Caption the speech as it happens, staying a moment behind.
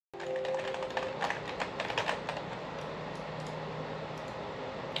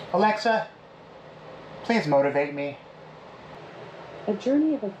Alexa, please motivate me. A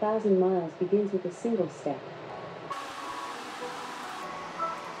journey of 1,000 miles begins with a single step.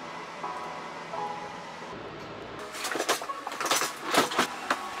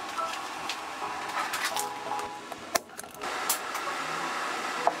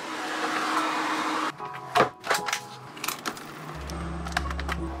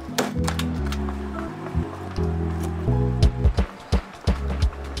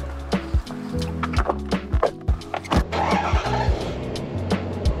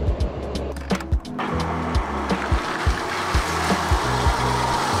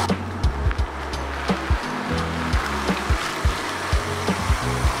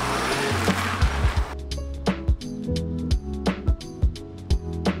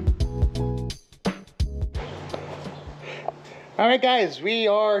 All right, guys, we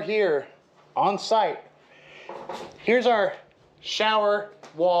are here on site. Here's our shower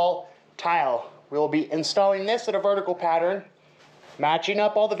wall tile. We'll be installing this at a vertical pattern, matching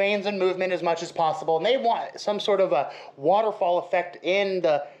up all the veins and movement as much as possible. And they want some sort of a waterfall effect in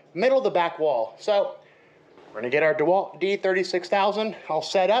the middle of the back wall. So we're gonna get our DeWalt D36000 all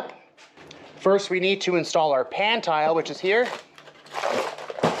set up. First, we need to install our pan tile, which is here,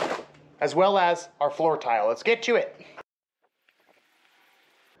 as well as our floor tile. Let's get to it.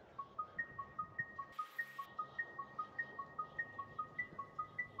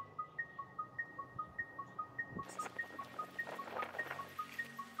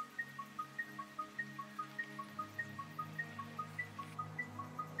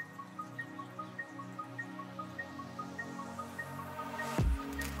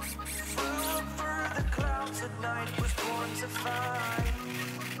 At night was born to find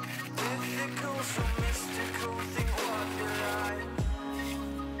mythical, so mystical, think wonderland.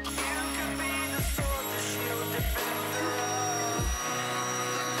 You could be the sword, the shield, defender of the people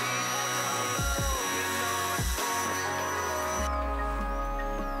down below.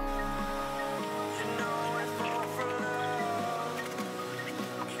 You know I fall for love.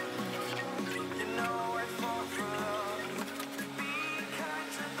 You know I fall for love. Be kind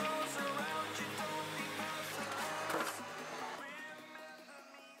to those around you, don't be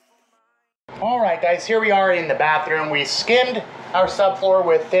All right, guys, here we are in the bathroom. We skimmed our subfloor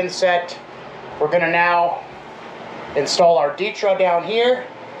with thin set. We're gonna now install our Detra down here.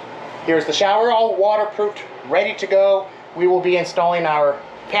 Here's the shower, all waterproofed, ready to go. We will be installing our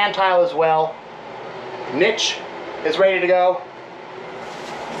pan tile as well. Niche is ready to go.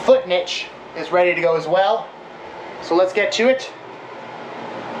 Foot niche is ready to go as well. So let's get to it.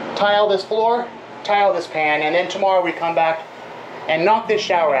 Tile this floor, tile this pan, and then tomorrow we come back and knock this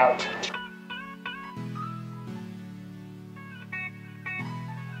shower out.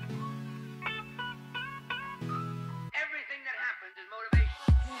 everything that happens is motivation.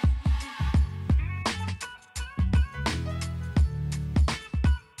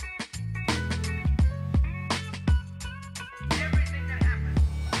 Everything that happens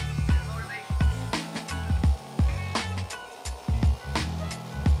is motivation.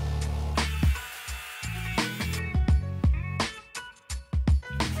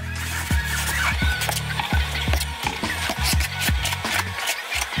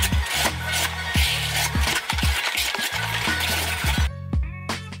 Everything that happens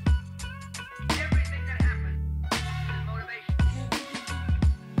is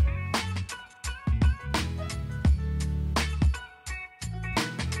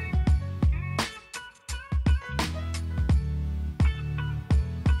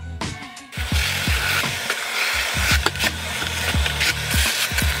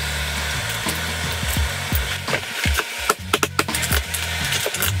motivation.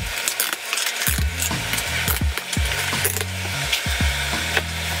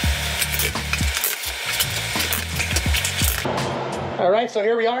 All right, so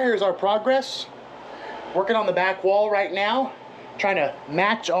here we are. Here's our progress. Working on the back wall right now, trying to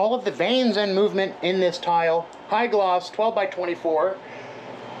match all of the veins and movement in this tile. High gloss, 12 by 24.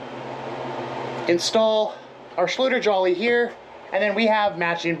 Install our Schluter Jolly here, and then we have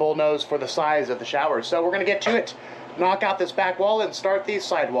matching bullnose for the size of the shower. So we're gonna get to it, knock out this back wall, and start these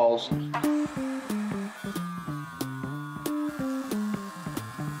side walls.